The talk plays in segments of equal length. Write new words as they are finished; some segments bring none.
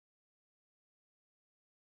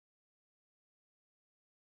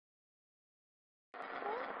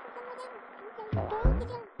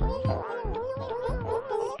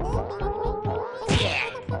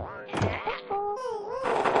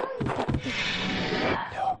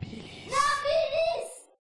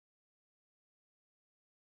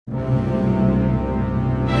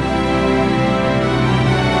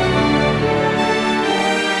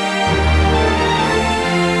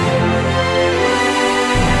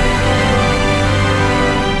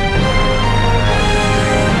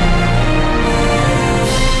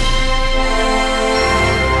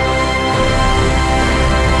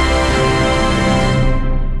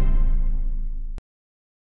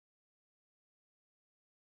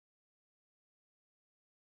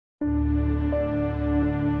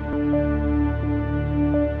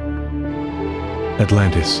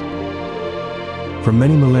Atlantis. For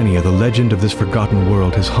many millennia, the legend of this forgotten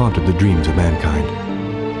world has haunted the dreams of mankind.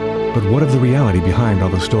 But what of the reality behind all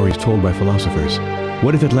the stories told by philosophers?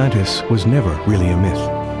 What if Atlantis was never really a myth?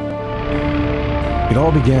 It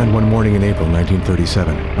all began one morning in April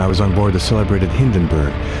 1937. I was on board the celebrated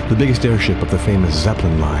Hindenburg, the biggest airship of the famous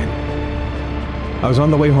Zeppelin line. I was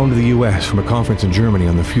on the way home to the US from a conference in Germany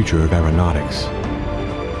on the future of aeronautics.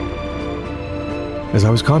 As I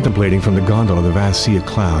was contemplating from the gondola the vast sea of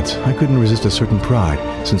clouds, I couldn't resist a certain pride,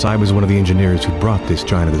 since I was one of the engineers who brought this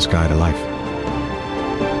giant of the sky to life.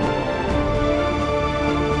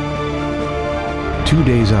 2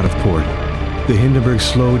 days out of port, the Hindenburg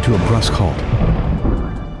slowed to a brusque halt.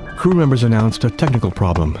 Crew members announced a technical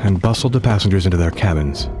problem and bustled the passengers into their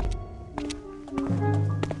cabins.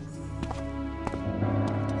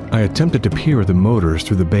 I attempted to peer at the motors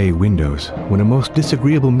through the bay windows when a most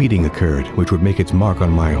disagreeable meeting occurred which would make its mark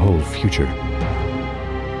on my whole future.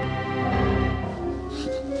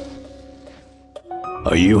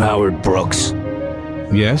 Are you Howard Brooks?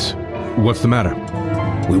 Yes? What's the matter?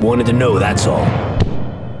 We wanted to know, that's all.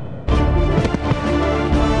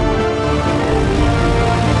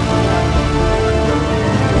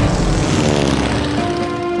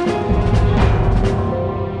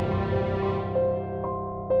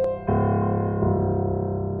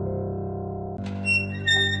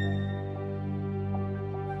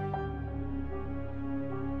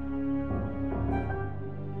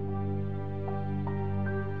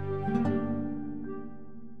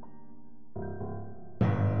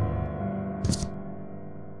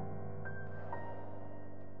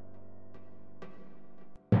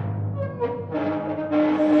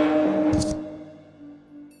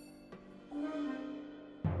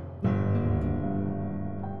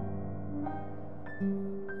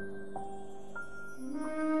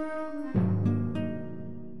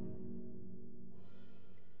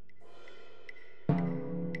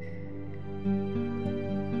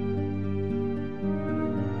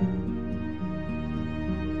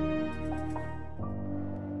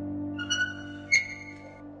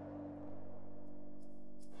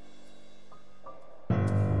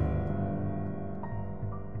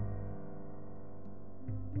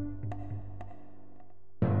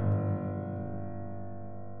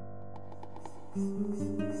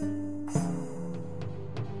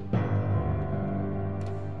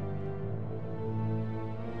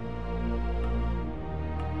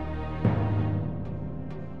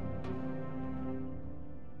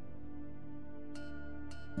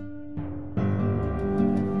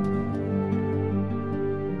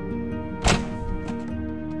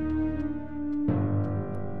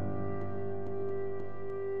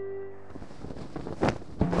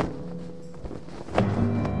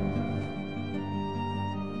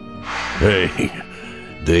 Hey,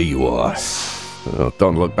 there you are. Well,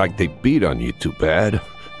 don't look like they beat on you too bad.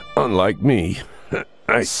 Unlike me.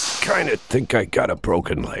 I kinda think I got a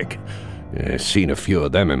broken leg. I've seen a few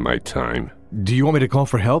of them in my time. Do you want me to call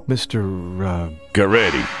for help, Mr.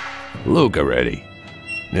 Garetti. Lou Garetti.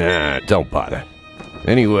 Nah, don't bother.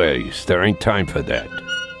 Anyways, there ain't time for that.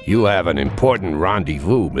 You have an important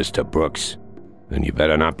rendezvous, Mr. Brooks. And you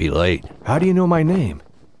better not be late. How do you know my name?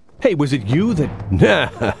 Hey, was it you that...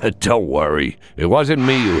 Nah, don't worry. It wasn't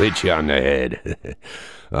me who hit you on the head.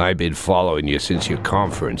 I've been following you since your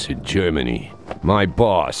conference in Germany. My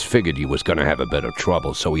boss figured you was gonna have a bit of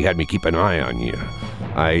trouble, so he had me keep an eye on you.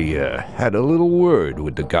 I had a little word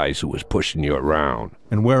with the guys who was pushing you around.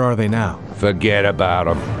 And where are they now? Forget about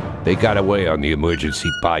them. They got away on the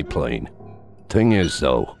emergency biplane. Thing is,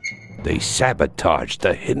 though, they sabotaged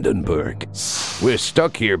the Hindenburg. We're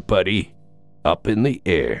stuck here, buddy. Up in the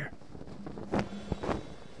air.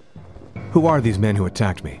 Who are these men who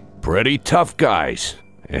attacked me? Pretty tough guys.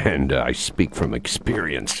 And I speak from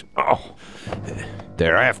experience. Oh,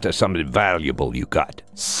 they're after something valuable you got.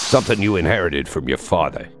 Something you inherited from your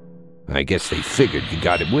father. I guess they figured you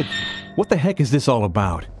got it with you. What the heck is this all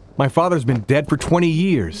about? My father's been dead for 20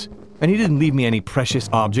 years. And he didn't leave me any precious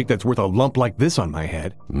object that's worth a lump like this on my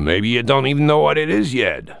head. Maybe you don't even know what it is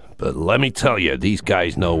yet. But let me tell you, these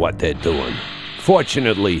guys know what they're doing.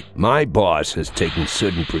 Fortunately, my boss has taken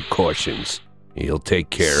certain precautions. He'll take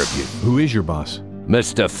care of you. Who is your boss?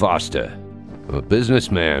 Mr. Foster. A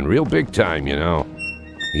businessman, real big time, you know.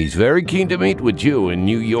 He's very keen to meet with you in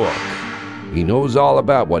New York. He knows all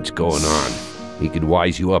about what's going on. He could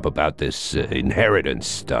wise you up about this inheritance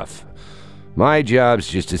stuff. My job's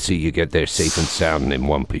just to see you get there safe and sound in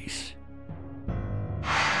one piece.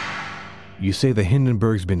 You say the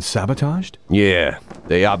Hindenburg's been sabotaged? Yeah,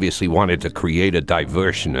 They obviously wanted to create a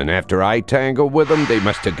diversion, and after I tangled with them, they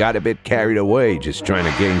must have got a bit carried away just trying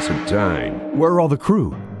to gain some time. Where are all the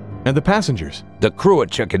crew? And the passengers? The crew are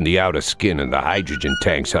checking the outer skin and the hydrogen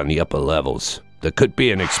tanks on the upper levels. There could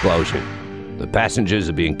be an explosion. The passengers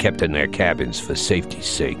are being kept in their cabins for safety's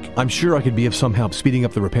sake. I'm sure I could be of some help speeding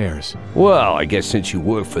up the repairs. Well, I guess since you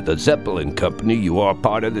work for the Zeppelin company, you are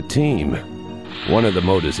part of the team. One of the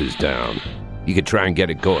motors is down. You could try and get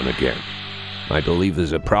it going again. I believe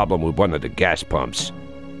there's a problem with one of the gas pumps.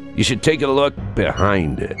 You should take a look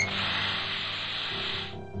behind it.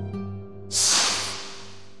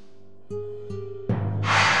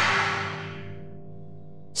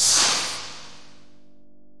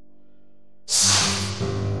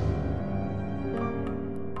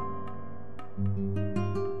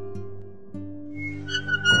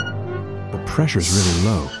 The pressure's really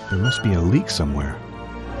low. There must be a leak somewhere.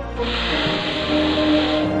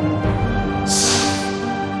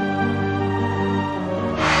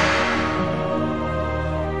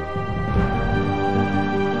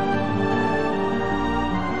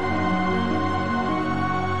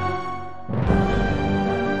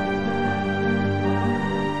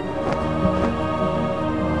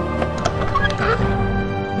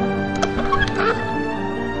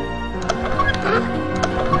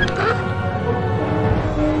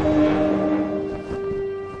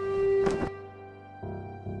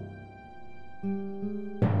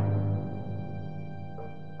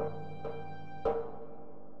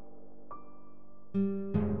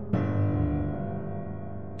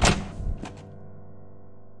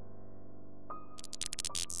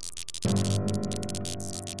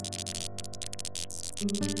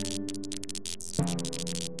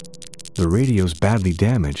 The radio's badly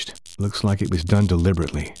damaged. Looks like it was done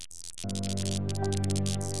deliberately.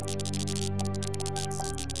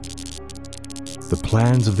 The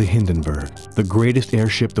plans of the Hindenburg, the greatest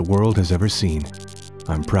airship the world has ever seen.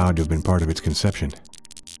 I'm proud to have been part of its conception.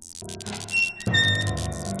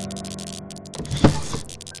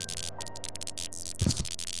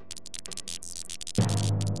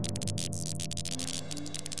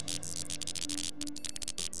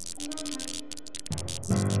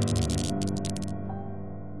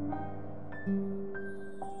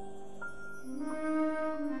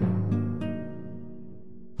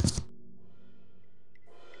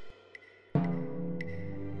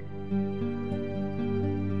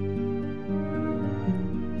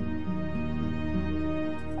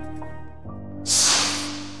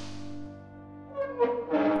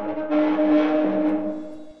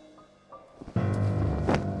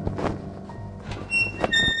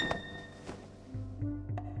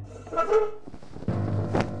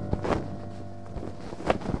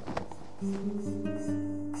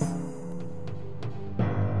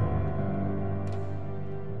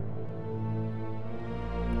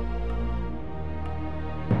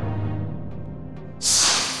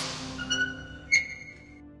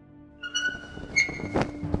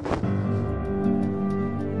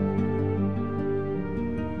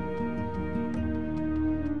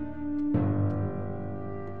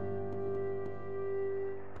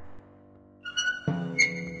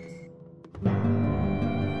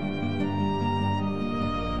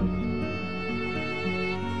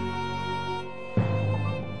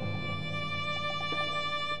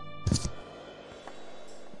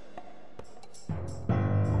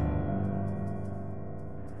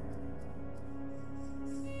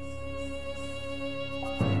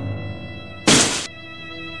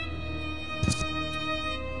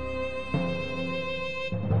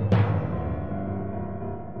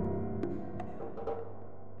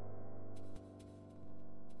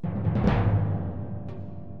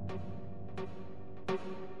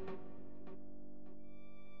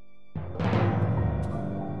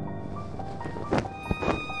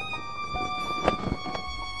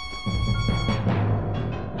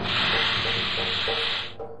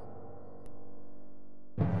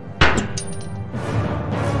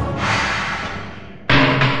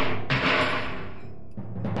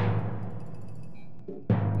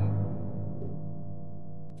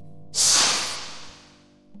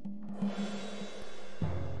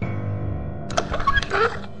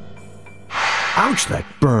 Ouch, that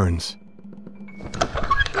burns.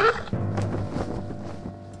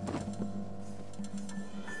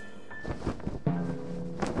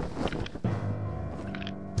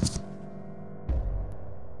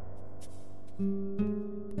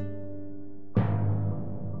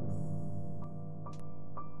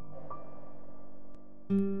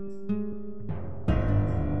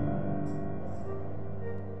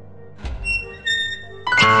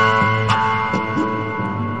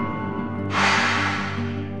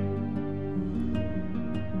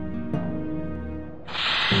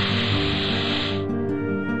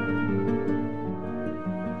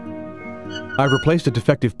 I've replaced a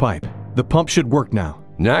defective pipe. The pump should work now.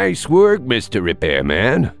 Nice work, Mr.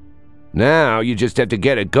 Repairman. Now you just have to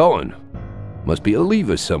get it going. Must be a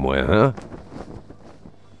lever somewhere, huh?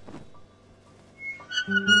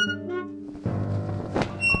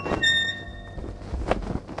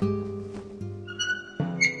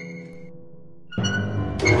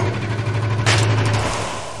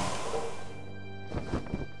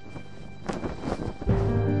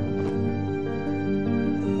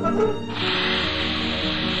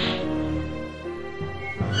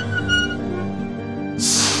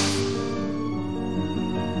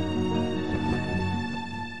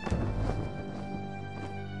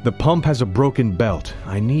 The pump has a broken belt.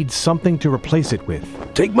 I need something to replace it with.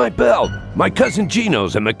 Take my belt. My cousin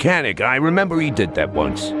Gino's a mechanic. I remember he did that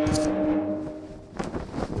once.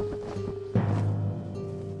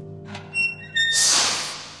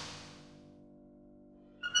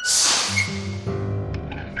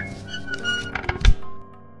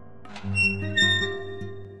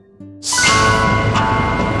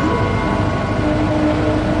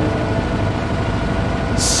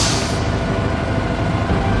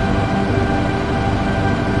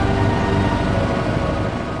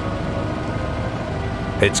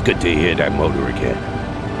 It's good to hear that motor again.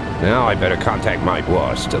 Now I better contact my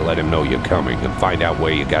boss to let him know you're coming and find out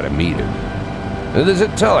where you gotta meet him. And there's a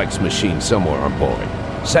telex machine somewhere on board.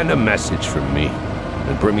 Send a message from me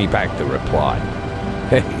and bring me back the reply.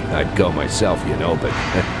 Hey, I'd go myself, you know, but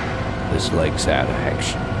this leg's out of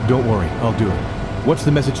action. Don't worry, I'll do it. What's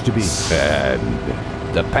the message to be?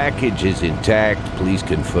 The package is intact. Please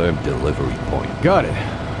confirm delivery point. Got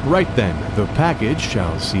it. Right then, the package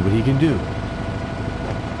shall see what he can do.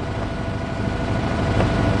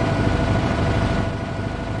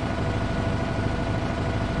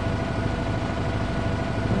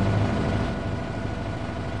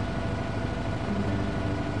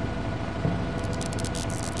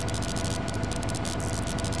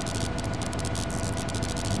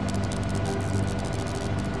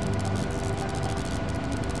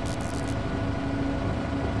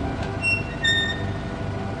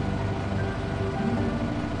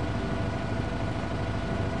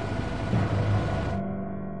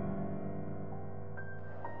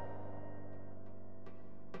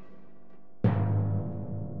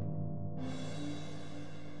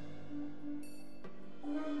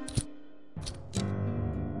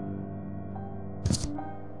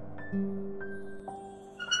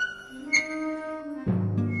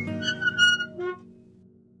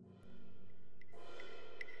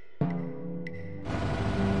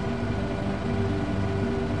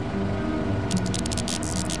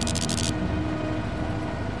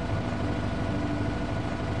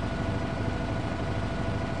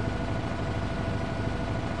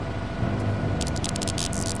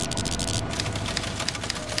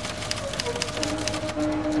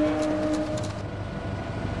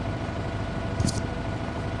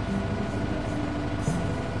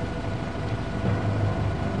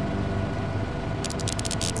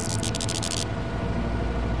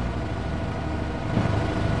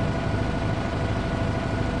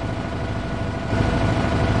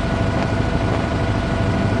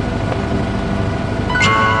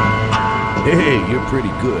 Hey, you're pretty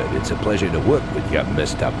good. It's a pleasure to work with you,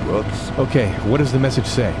 Mr. Brooks. Okay, what does the message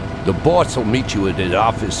say? The boss will meet you at his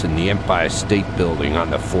office in the Empire State Building on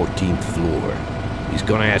the 14th floor. He's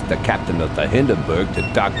gonna ask the captain of the Hindenburg to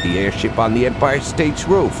dock the airship on the Empire State's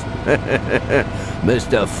roof.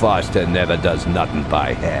 Mr. Foster never does nothing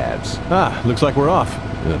by halves. Ah, looks like we're off.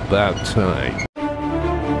 About time.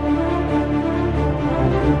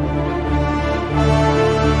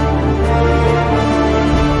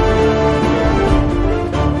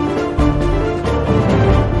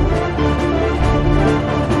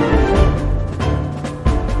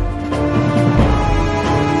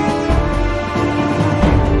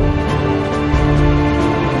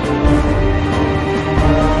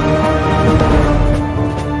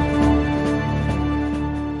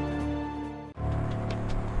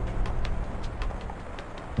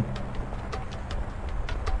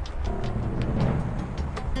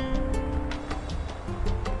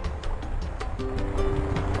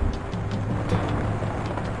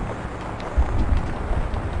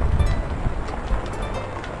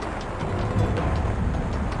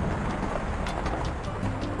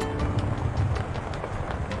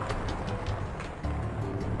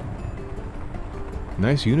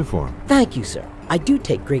 Nice uniform. Thank you, sir. I do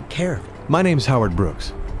take great care of it. My name's Howard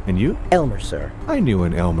Brooks. And you? Elmer, sir. I knew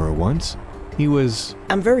an Elmer once. He was...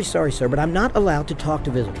 I'm very sorry, sir, but I'm not allowed to talk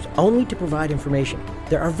to visitors, only to provide information.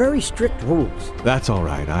 There are very strict rules. That's all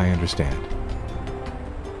right, I understand.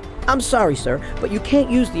 I'm sorry, sir, but you can't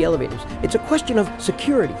use the elevators. It's a question of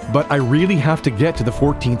security. But I really have to get to the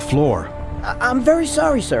 14th floor. I'm very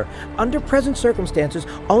sorry, sir. Under present circumstances,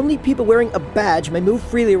 only people wearing a badge may move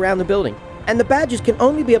freely around the building. And the badges can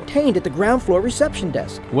only be obtained at the ground floor reception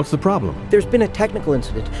desk. What's the problem? There's been a technical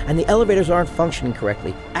incident, and the elevators aren't functioning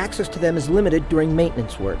correctly. Access to them is limited during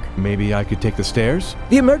maintenance work. Maybe I could take the stairs?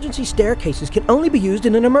 The emergency staircases can only be used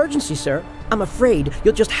in an emergency, sir. I'm afraid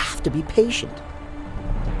you'll just have to be patient.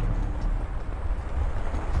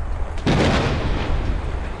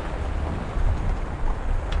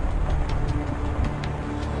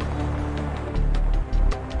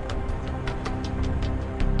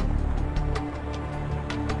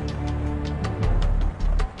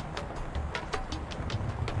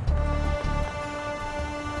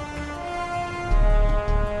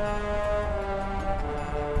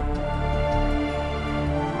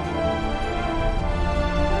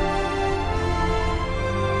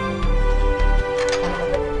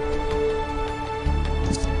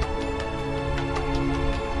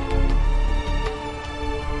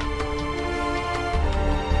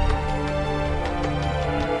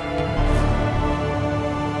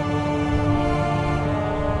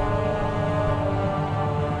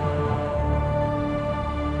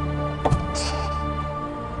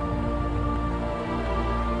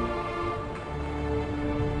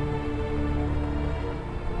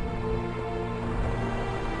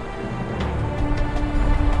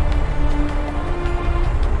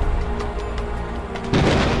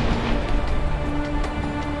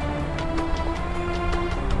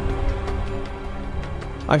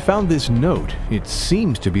 I found this note. It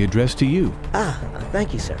seems to be addressed to you.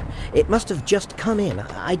 Thank you, sir. It must have just come in.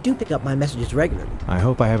 I do pick up my messages regularly. I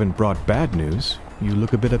hope I haven't brought bad news. You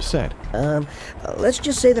look a bit upset. Let's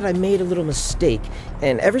just say that I made a little mistake,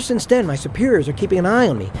 and ever since then, my superiors are keeping an eye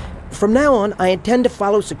on me. From now on, I intend to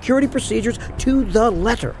follow security procedures to the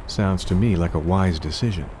letter. Sounds to me like a wise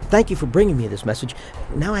decision. Thank you for bringing me this message.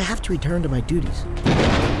 Now I have to return to my duties.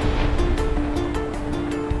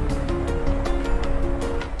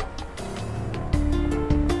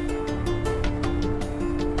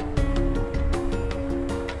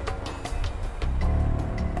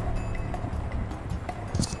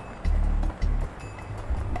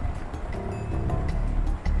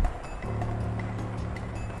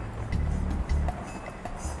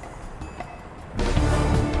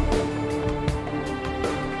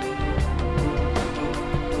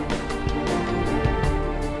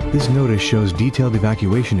 This notice shows detailed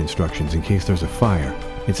evacuation instructions in case there's a fire.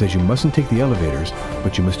 It says you mustn't take the elevators,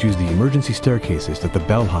 but you must use the emergency staircases that the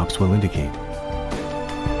bellhops will indicate.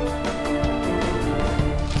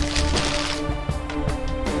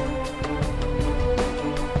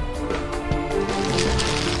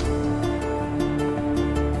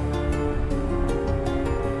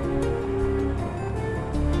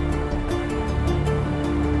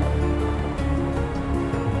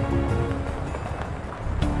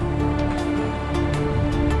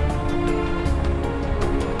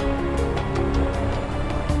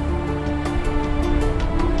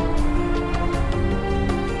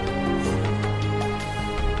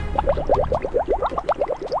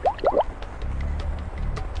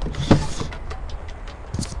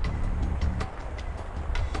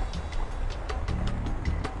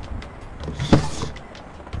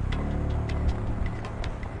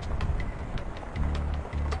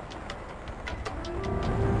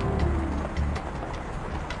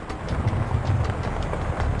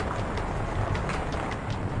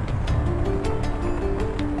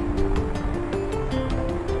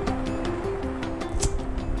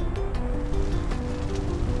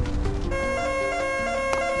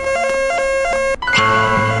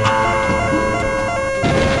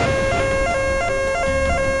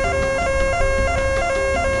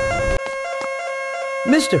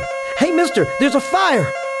 Mister! Hey, mister! There's a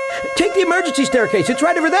fire! Take the emergency staircase. It's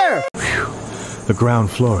right over there! Whew. The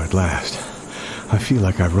ground floor at last. I feel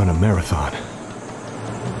like I've run a marathon.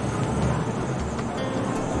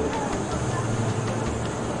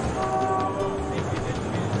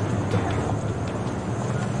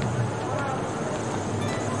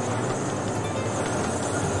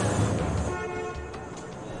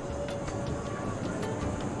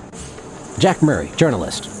 Jack Murray,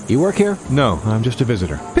 journalist. You work here? No, I'm just a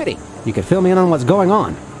visitor. Pity. You could fill me in on what's going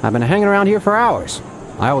on. I've been hanging around here for hours.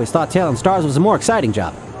 I always thought tailing stars was a more exciting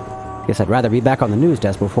job. Guess I'd rather be back on the news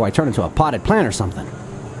desk before I turn into a potted plant or something.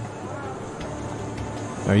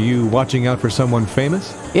 Are you watching out for someone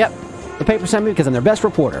famous? Yep. The paper sent me because I'm their best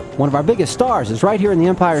reporter. One of our biggest stars is right here in the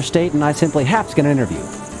Empire State, and I simply have to get an interview.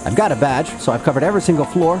 I've got a badge, so I've covered every single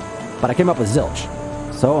floor, but I came up with zilch.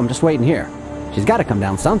 So I'm just waiting here. She's got to come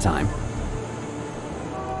down sometime.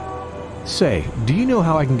 Say, do you know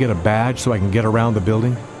how I can get a badge so I can get around the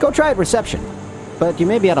building? Go try at reception. But you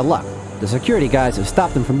may be out of luck. The security guys have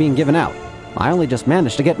stopped them from being given out. I only just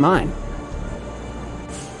managed to get mine.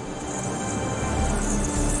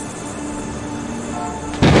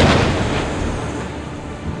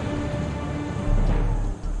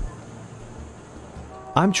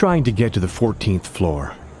 I'm trying to get to the 14th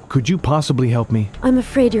floor. Could you possibly help me? I'm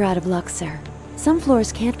afraid you're out of luck, sir. Some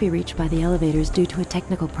floors can't be reached by the elevators due to a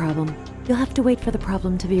technical problem. You'll have to wait for the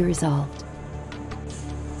problem to be resolved.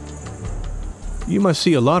 You must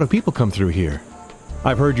see a lot of people come through here.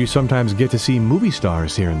 I've heard you sometimes get to see movie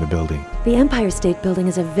stars here in the building. The Empire State Building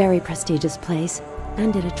is a very prestigious place,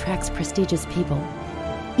 and it attracts prestigious people.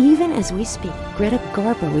 Even as we speak, Greta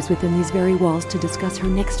Garbo is within these very walls to discuss her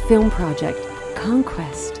next film project,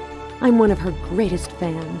 Conquest. I'm one of her greatest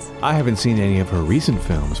fans. I haven't seen any of her recent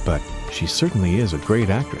films, but she certainly is a great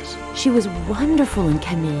actress. She was wonderful in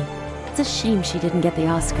Camille. It's a shame she didn't get the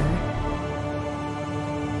Oscar.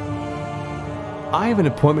 I have an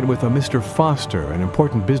appointment with a Mr. Foster, an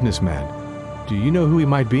important businessman. Do you know who he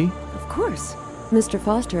might be? Of course. Mr.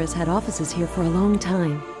 Foster has had offices here for a long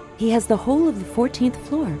time. He has the whole of the 14th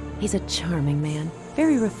floor. He's a charming man,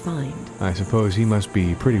 very refined. I suppose he must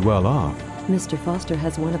be pretty well off. Mr. Foster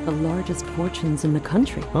has one of the largest fortunes in the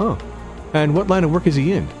country. Oh, and what line of work is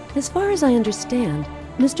he in? As far as I understand,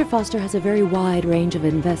 Mr. Foster has a very wide range of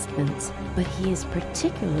investments, but he is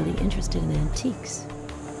particularly interested in antiques.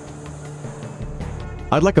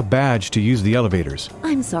 I'd like a badge to use the elevators.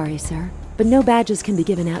 I'm sorry, sir, but no badges can be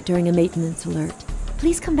given out during a maintenance alert.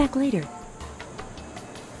 Please come back later.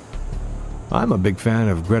 I'm a big fan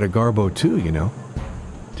of Greta Garbo too, you know.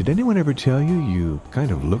 Did anyone ever tell you you kind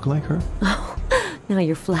of look like her? Oh, now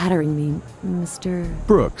you're flattering me, Mr.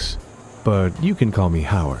 Brooks, but you can call me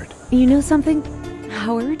Howard. You know something,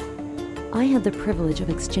 Howard? I had the privilege of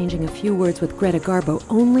exchanging a few words with Greta Garbo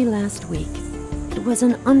only last week. It was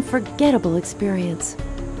an unforgettable experience.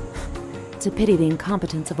 It's a pity the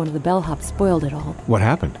incompetence of one of the bellhops spoiled it all. What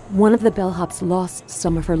happened? One of the bellhops lost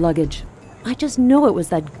some of her luggage. I just know it was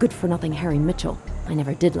that good-for-nothing Harry Mitchell. I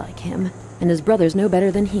never did like him, and his brother's no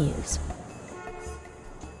better than he is.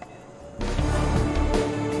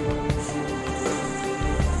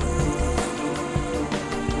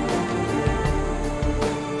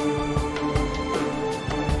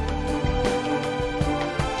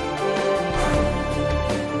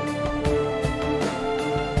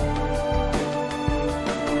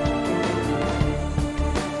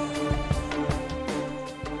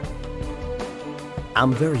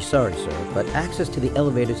 I'm very sorry, sir, but access to the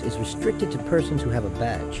elevators is restricted to persons who have a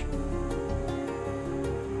badge.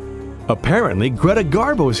 Apparently, Greta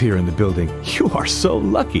Garbo's here in the building. You are so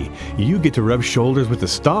lucky. You get to rub shoulders with the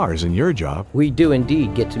stars in your job. We do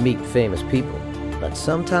indeed get to meet famous people, but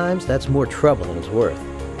sometimes that's more trouble than it's worth.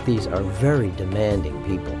 These are very demanding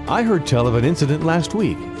people. I heard tell of an incident last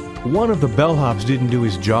week. One of the bellhops didn't do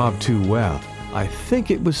his job too well. I think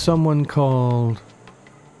it was someone called...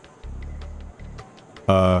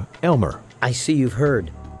 Elmer. I see you've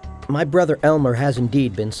heard. My brother Elmer has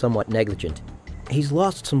indeed been somewhat negligent. He's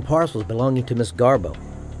lost some parcels belonging to Miss Garbo.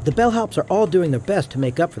 The bellhops are all doing their best to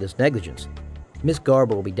make up for this negligence. Miss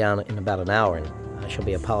Garbo will be down in about an hour, and I shall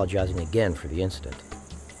be apologizing again for the incident.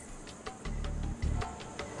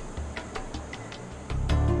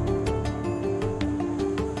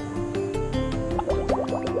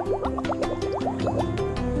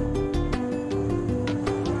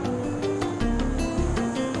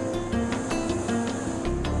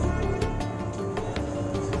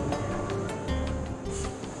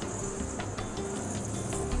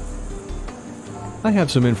 I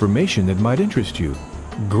have some information that might interest you.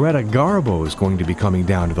 Greta Garbo is going to be coming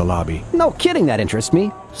down to the lobby. No kidding, that interests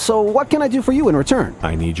me. So what can I do for you in return?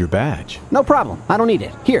 I need your badge. No problem. I don't need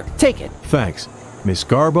it. Here, take it. Thanks. Miss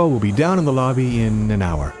Garbo will be down in the lobby in an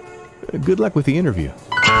hour. Good luck with the interview.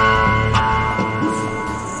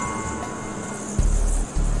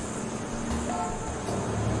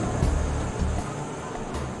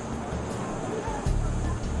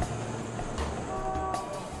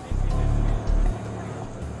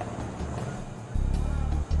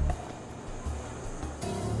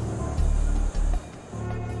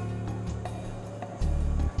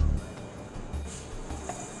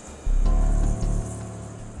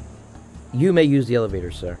 You may use the elevator,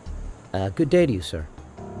 sir. Good day to you, sir.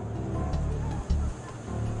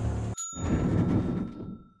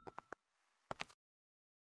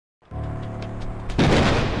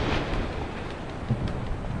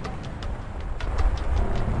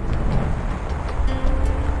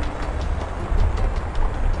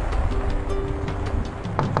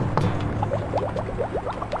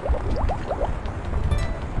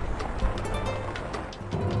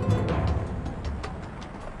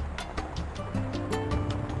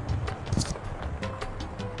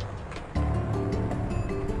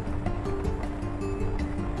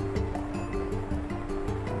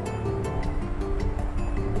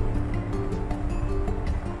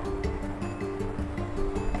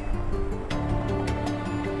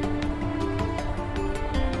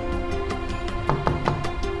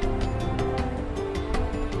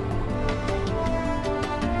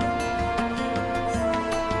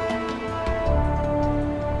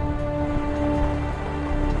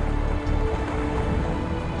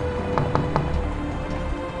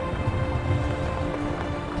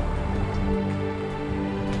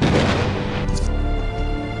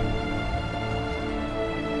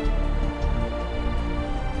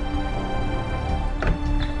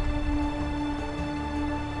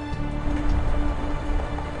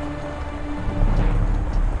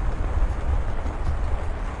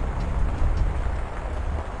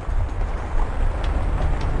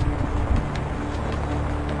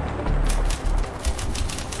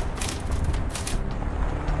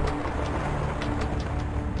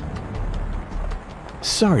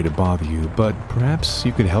 sorry to bother you, but perhaps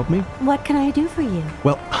you could help me? What can I do for you?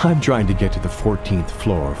 Well, I'm trying to get to the 14th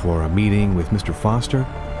floor for a meeting with Mr. Foster,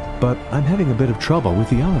 but I'm having a bit of trouble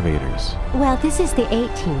with the elevators. Well, this is the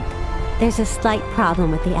 18th. There's a slight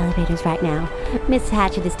problem with the elevators right now. Miss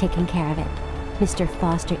Hatchet is taking care of it. Mr.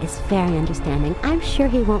 Foster is very understanding. I'm sure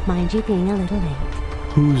he won't mind you being a little late.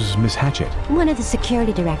 Who's Miss Hatchet? One of the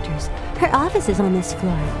security directors. Her office is on this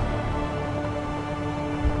floor.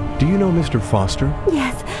 Do you know Mr. Foster?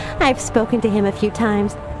 Yes, I've spoken to him a few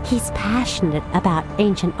times. He's passionate about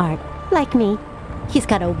ancient art, like me. He's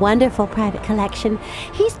got a wonderful private collection.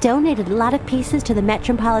 He's donated a lot of pieces to the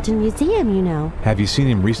Metropolitan Museum, you know. Have you seen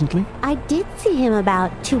him recently? I did see him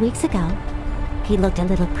about 2 weeks ago. He looked a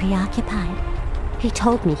little preoccupied. He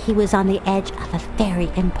told me he was on the edge of a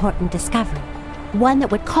very important discovery, one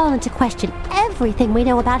that would call into question everything we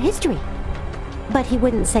know about history. But he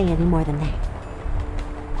wouldn't say any more than that.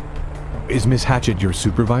 Is Miss Hatchet your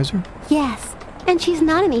supervisor? Yes, and she's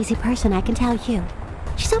not an easy person, I can tell you.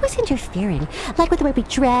 She's always interfering, like with the way we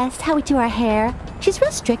dress, how we do our hair. She's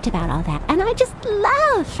real strict about all that, and I just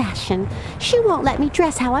love fashion. She won't let me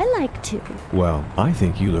dress how I like to. Well, I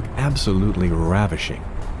think you look absolutely ravishing.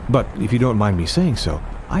 But if you don't mind me saying so,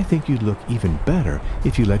 I think you'd look even better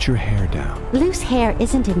if you let your hair down. Loose hair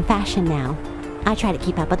isn't in fashion now. I try to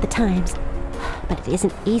keep up with the times, but it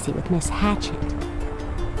isn't easy with Miss Hatchet.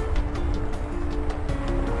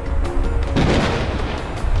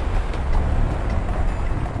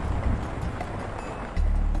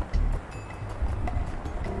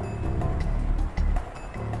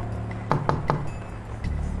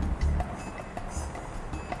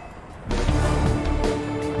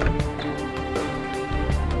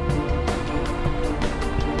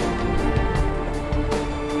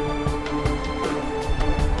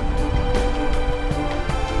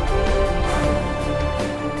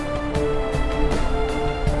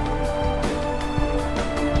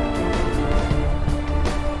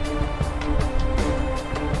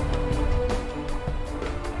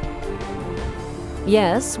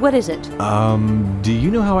 Yes, what is it? Do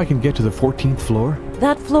you know how I can get to the 14th floor?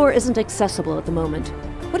 That floor isn't accessible at the moment.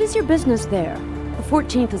 What is your business there? The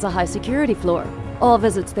 14th is a high security floor. All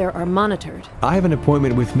visits there are monitored. I have an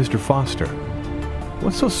appointment with Mr. Foster.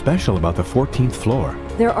 What's so special about the 14th floor?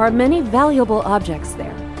 There are many valuable objects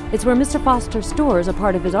there. It's where Mr. Foster stores a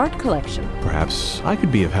part of his art collection. Perhaps I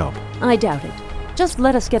could be of help. I doubt it. Just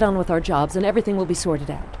let us get on with our jobs and everything will be sorted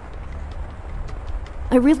out.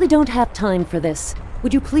 I really don't have time for this.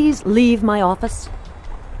 Would you please leave my office?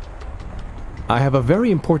 I have a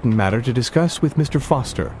very important matter to discuss with Mr.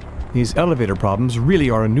 Foster. These elevator problems really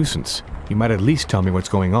are a nuisance. You might at least tell me what's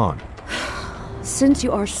going on. Since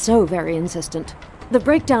you are so very insistent, the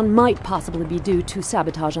breakdown might possibly be due to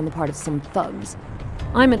sabotage on the part of some thugs.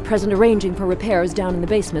 I'm at present arranging for repairs down in the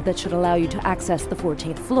basement that should allow you to access the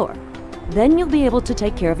 14th floor. Then you'll be able to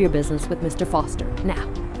take care of your business with Mr. Foster.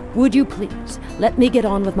 Now, would you please let me get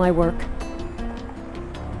on with my work?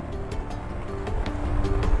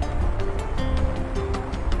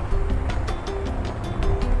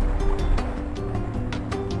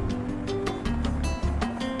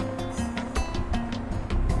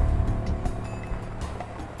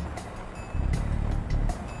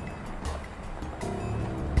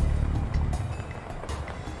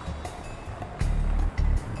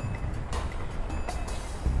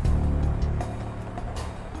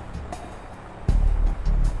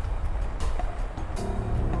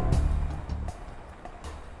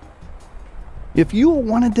 If you're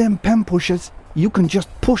one of them pen pushers, you can just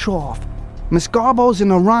push off. Miss Garbo's in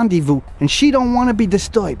a rendezvous, and she don't want to be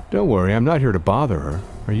disturbed. Don't worry, I'm not here to bother her.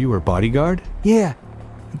 Are you her bodyguard? Yeah,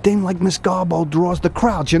 a dame like Miss Garbo draws the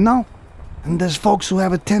crowds, you know? And there's folks who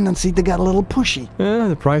have a tendency to get a little pushy.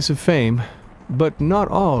 The price of fame. But not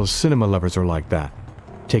all cinema lovers are like that.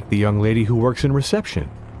 Take the young lady who works in reception.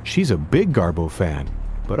 She's a big Garbo fan,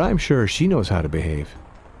 but I'm sure she knows how to behave.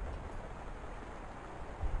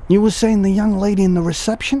 You were saying the young lady in the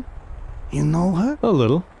reception? You know her? A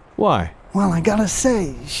little. Why? Well, I gotta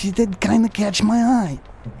say, she did kinda catch my eye.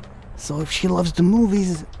 So if she loves the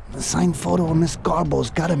movies, the signed photo of Miss Garbo's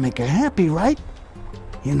gotta make her happy, right?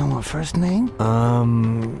 You know her first name?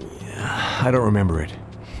 I don't remember it.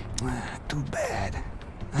 Too bad.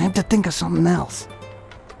 I have to think of something else.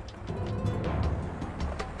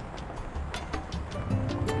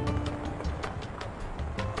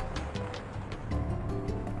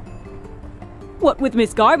 What with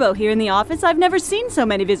Miss Garbo here in the office, I've never seen so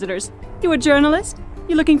many visitors. You a journalist?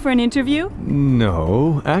 You looking for an interview?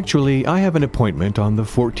 No, actually, I have an appointment on the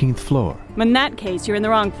 14th floor. In that case, you're in the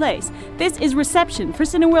wrong place. This is reception for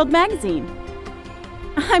Cineworld magazine.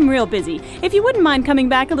 I'm real busy. If you wouldn't mind coming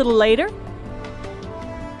back a little later.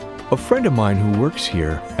 A friend of mine who works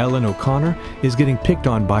here, Ellen O'Connor, is getting picked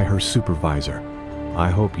on by her supervisor. I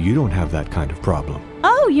hope you don't have that kind of problem.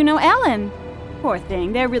 Oh, you know Ellen. Poor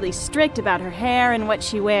thing, they're really strict about her hair and what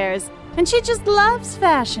she wears. And she just loves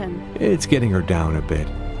fashion. It's getting her down a bit.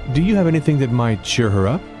 Do you have anything that might cheer her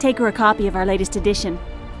up? Take her a copy of our latest edition.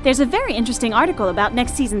 There's a very interesting article about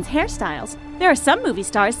next season's hairstyles. There are some movie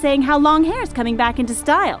stars saying how long hair is coming back into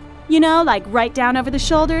style. You know, like right down over the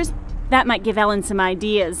shoulders. That might give Ellen some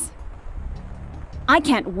ideas. I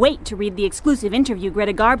can't wait to read the exclusive interview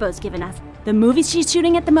Greta Garbo's given us. The movie she's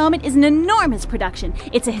shooting at the moment is an enormous production.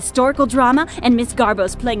 It's a historical drama, and Miss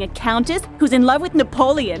Garbo's playing a countess who's in love with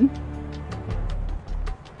Napoleon.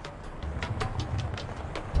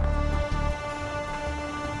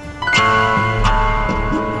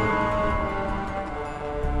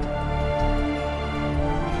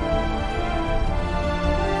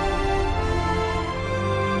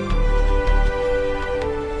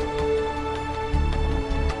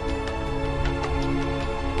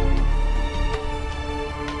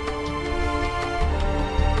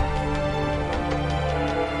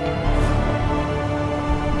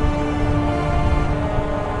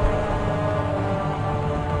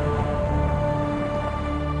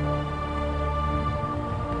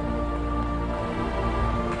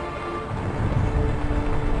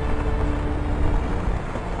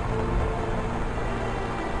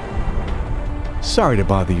 Sorry to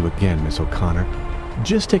bother you again, Miss O'Connor.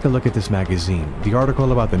 Just take a look at this magazine. The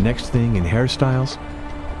article about the next thing in hairstyles.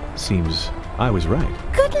 Seems I was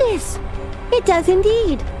right. Goodness! It does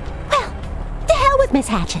indeed. Well, to hell with Miss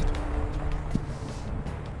Hatchet.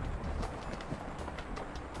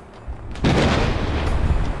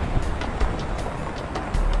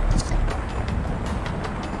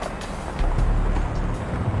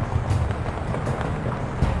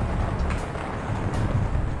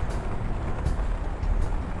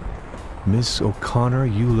 Miss O'Connor,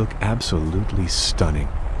 you look absolutely stunning.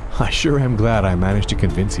 I sure am glad I managed to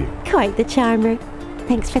convince you. Quite the charmer.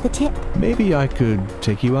 Thanks for the tip. Maybe I could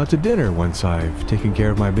take you out to dinner once I've taken care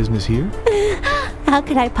of my business here. How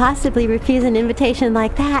could I possibly refuse an invitation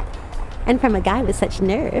like that? And from a guy with such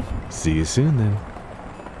nerve. See you soon, then.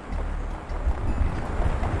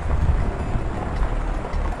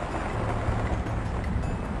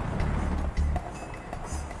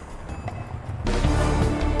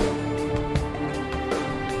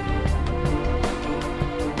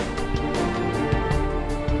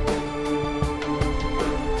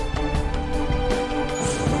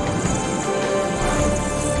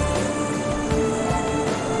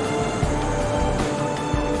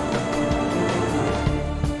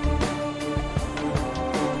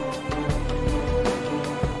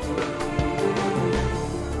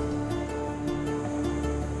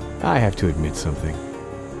 I have to admit something.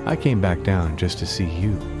 I came back down just to see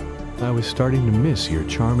you. I was starting to miss your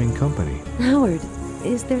charming company. Howard,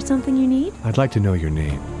 is there something you need? I'd like to know your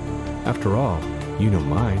name. After all, you know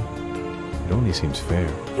mine. It only seems fair.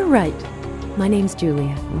 You're right. My name's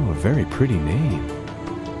Julia. Oh, a very pretty name.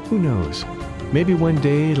 Who knows? Maybe one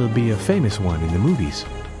day it'll be a famous one in the movies.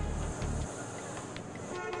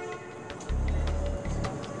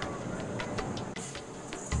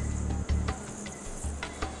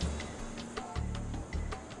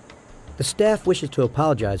 The staff wishes to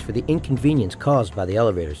apologize for the inconvenience caused by the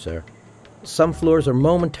elevator, sir. Some floors are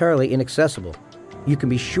momentarily inaccessible. You can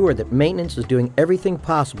be sure that maintenance is doing everything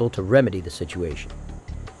possible to remedy the situation.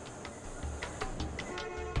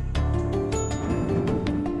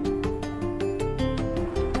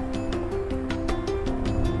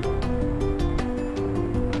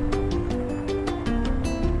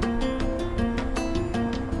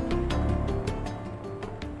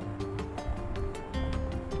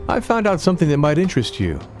 I found out something that might interest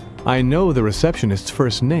you. I know the receptionist's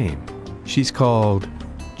first name. She's called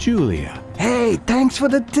Julia. Hey, thanks for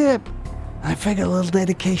the tip. I figure a little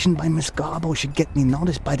dedication by Miss Garbo should get me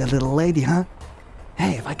noticed by the little lady, huh?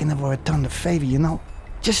 Hey, if I can ever return the favor, you know,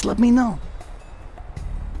 just let me know.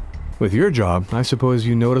 With your job, I suppose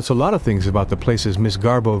you notice a lot of things about the places Miss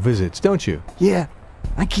Garbo visits, don't you? Yeah,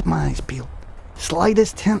 I keep my eyes peeled.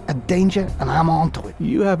 Slightest hint of danger, and I'm onto it.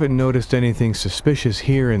 You haven't noticed anything suspicious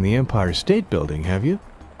here in the Empire State Building, have you?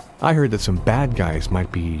 I heard that some bad guys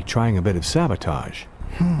might be trying a bit of sabotage.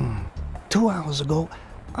 2 hours ago,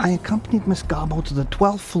 I accompanied Miss Garbo to the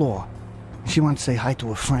 12th floor. She wanted to say hi to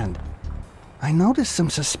a friend. I noticed some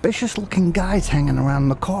suspicious-looking guys hanging around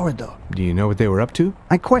the corridor. Do you know what they were up to?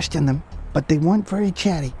 I questioned them, but they weren't very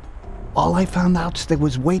chatty. All I found out is they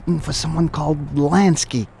was waiting for someone called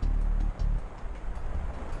Lansky.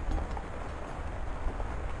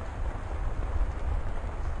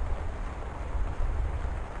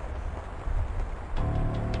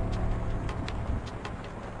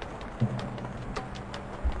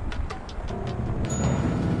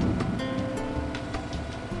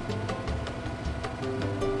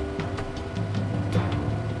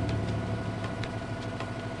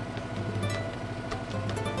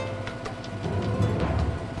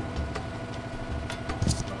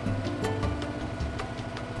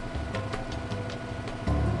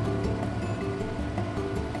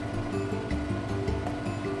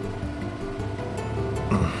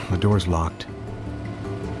 door's locked.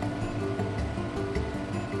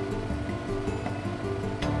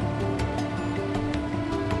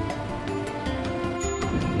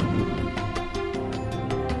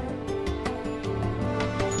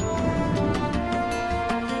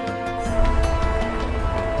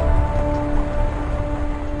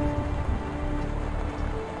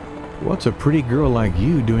 What's a pretty girl like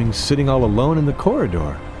you doing sitting all alone in the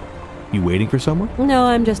corridor? You waiting for someone? No,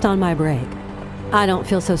 I'm just on my break. I don't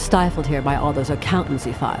feel so stifled here by all those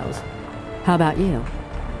accountancy files. How about you?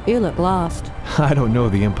 You look lost. I don't know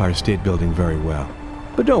the Empire State Building very well.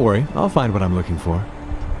 But don't worry, I'll find what I'm looking for.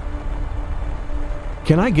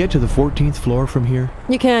 Can I get to the 14th floor from here?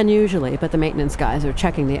 You can usually, but the maintenance guys are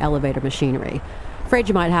checking the elevator machinery. Afraid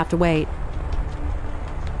you might have to wait.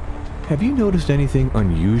 Have you noticed anything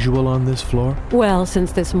unusual on this floor? Well,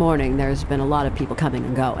 since this morning, there's been a lot of people coming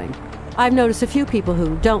and going. I've noticed a few people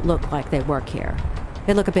who don't look like they work here.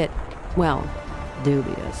 They look a bit, well,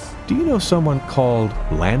 dubious. Do you know someone called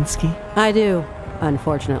Lansky? I do,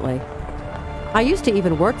 unfortunately. I used to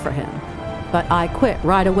even work for him, but I quit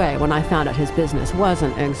right away when I found out his business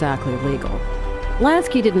wasn't exactly legal.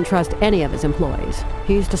 Lansky didn't trust any of his employees.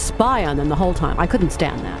 He used to spy on them the whole time. I couldn't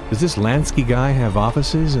stand that. Does this Lansky guy have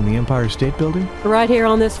offices in the Empire State Building? Right here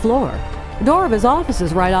on this floor. The door of his office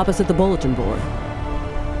is right opposite the bulletin board.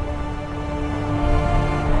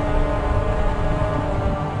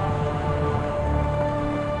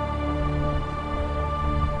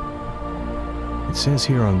 It says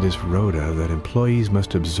here on this rota that employees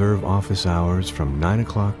must observe office hours from 9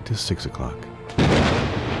 o'clock to 6 o'clock.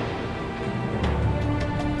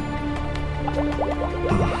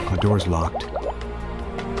 The door's locked.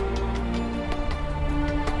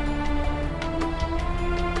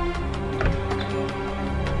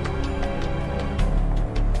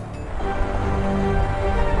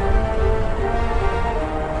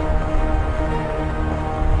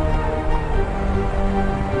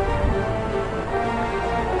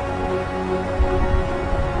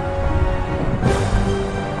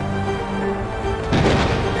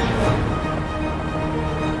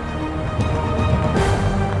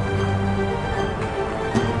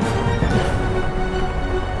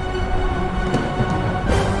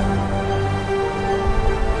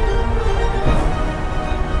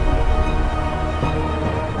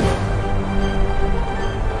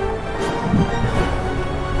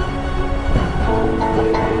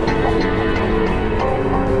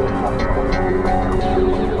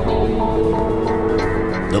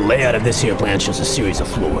 The layout of this here plan shows a series of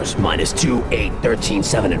floors, -2, 8, 13,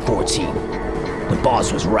 7, and 14. The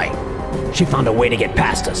boss was right. She found a way to get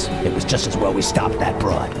past us. It was just as well we stopped that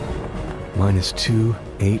broad. -2,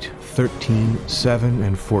 8, 13, 7,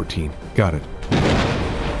 and 14. Got it.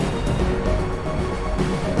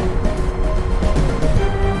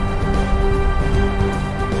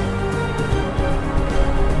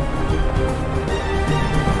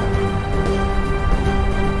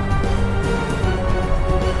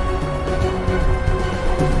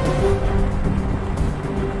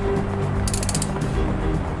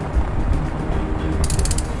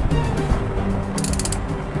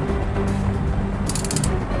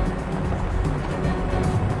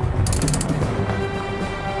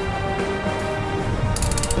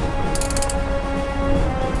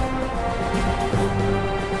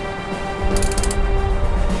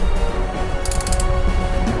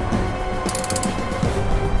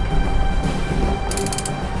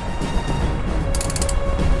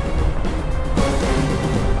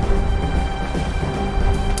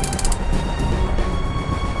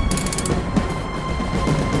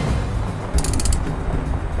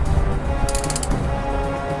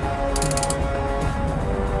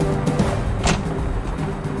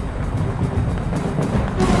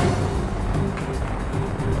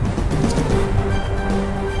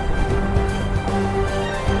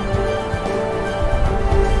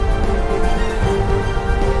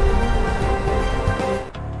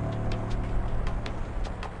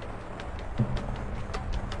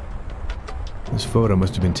 This photo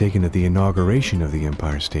must have been taken at the inauguration of the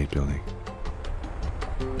Empire State Building.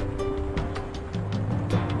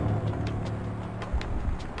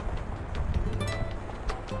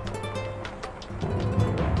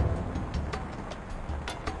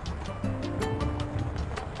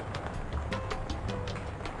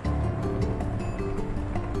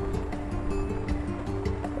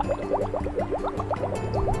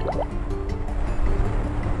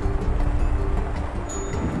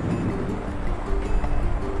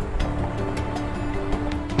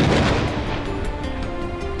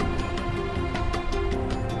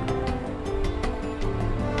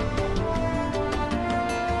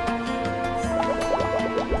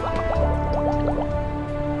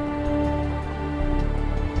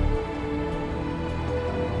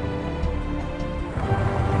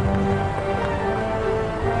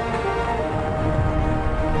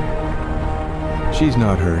 She's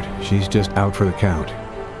not hurt. She's just out for the count.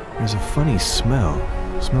 There's a funny smell.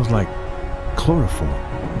 Smells like chloroform.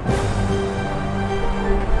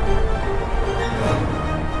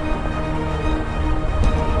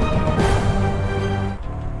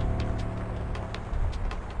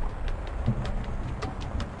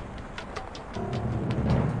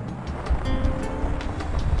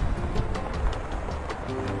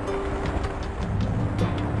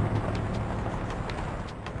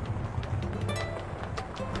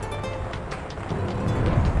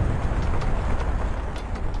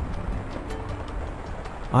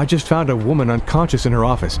 I just found a woman unconscious in her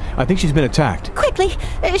office. I think she's been attacked. Quickly,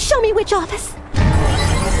 show me which office.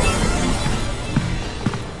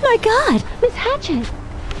 My God, Miss Hatchet.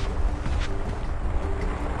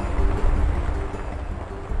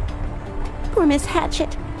 Poor Miss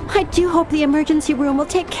Hatchet. I do hope the emergency room will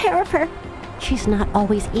take care of her. She's not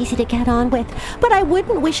always easy to get on with, but I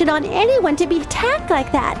wouldn't wish it on anyone to be attacked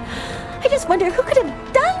like that. I just wonder who could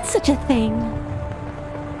have done such a thing.